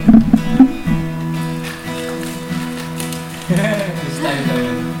This time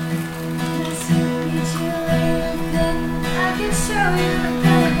though. I can show you the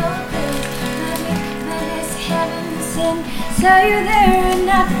beautiful things. Maybe it's heaven sent. Saw you there and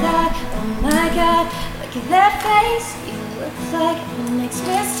I thought, oh my God, look at that face. You look like the next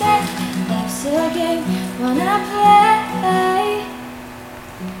mistake. Life's a game, wanna play.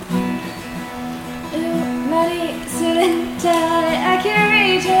 Money, suit and tie. I can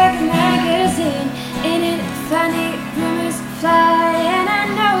read you like a magazine. In it, funny rumors fly, and I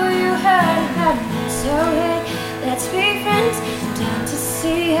know you heard about me. So hey, let's be friends. I'm down to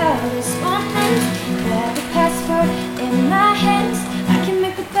see how this one ends. Grab a passport in my hands. I can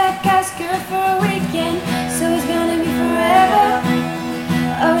make the bad guy's girl for a weekend. So it's gonna be forever.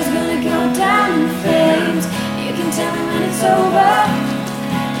 Oh, it's gonna go down in flames. You can tell me when it's over.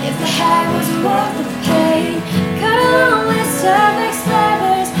 If the high was worth the pain. Got a long list of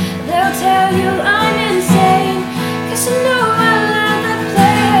ex-lovers. They'll tell you I'm insane. Cause I know I love the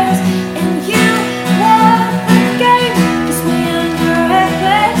players. And you love the game. Cause me and you're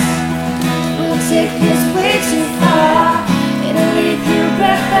reckless. We'll take this way too far. It'll leave you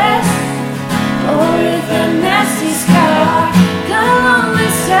breathless. Or with a nasty scar. Got a long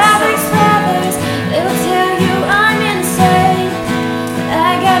list of ex-lovers. They'll tell you I'm insane.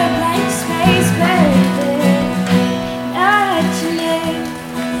 I got a blank space, baby. I write your name.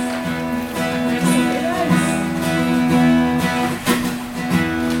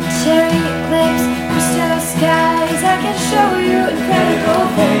 Cherry lips, crystal skies. I can show you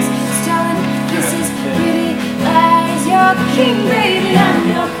incredible things. Stolen kisses, beauty eyes. You're the king, baby. I'm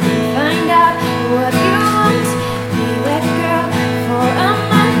your queen. Find out what you want. Be that girl for a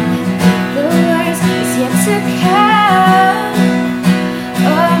month. The worst is yet to come.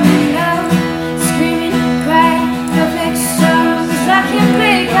 Oh no, screaming, crying, perfect storms. I can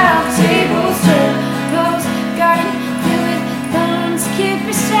make our tables turn. Rose garden filled with thorns. Keep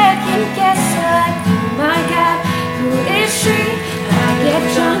me second guessing like, oh my God, who is she? I get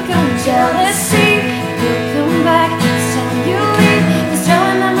drunk on jealousy. You'll come back, it's time you leave. It's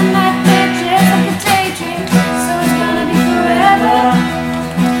drawing on my nightmare just like a daydream. So it's gonna be forever.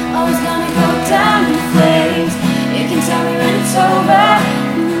 Oh, it's gonna go down in flames. You can tell me when it's over.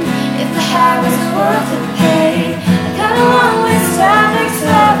 If the high wasn't worth the pain. I got a long list of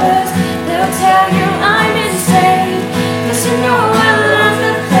ex-lovers. They'll tell you I'm insane. Cause you know I love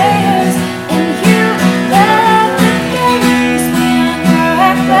the players. And you love the game. Cause me and you're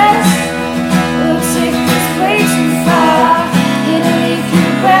reckless. We'll take this way too far. It'll leave you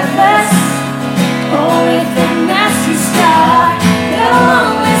breathless. Or with a nasty scar. Got a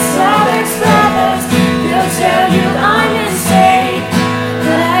long list of ex-lovers. They'll tell you I'm insane.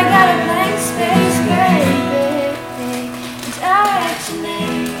 But I got a blank space, baby. And I write your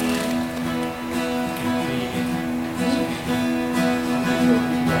name.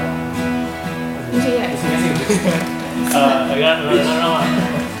 Agak lama.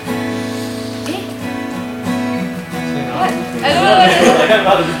 What? I don't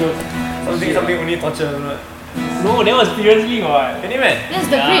know. Something only torture. No, that was previously what? Can you man? This is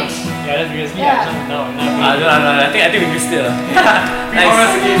the bridge. Yeah, that's previously. Yeah. No. I think we missed it. Nice.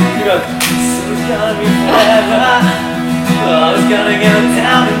 Again. It's gonna be forever. Oh, it's gonna go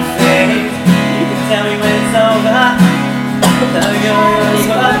down in flames. You can tell me when it's over. I'm gonna go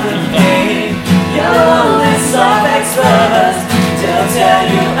the game. You're always of ex-lovers. They'll tell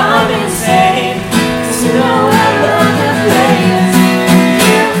you I'm insane. Cause you know I love the players.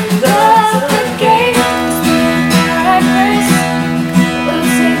 You love the game. We'll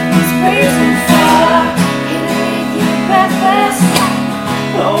take this way too far. It'll leave you breathless.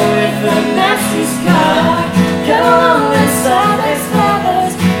 Oh, with a nasty scar. Got a long list of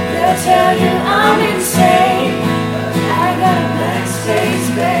ex-lovers. They'll tell you I'm insane. I got a blank space,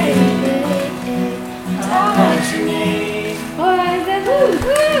 baby. I'll write your name. Oh, I said, woo,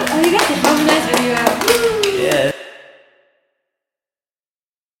 woo. Oh, you guys can harmonize when you are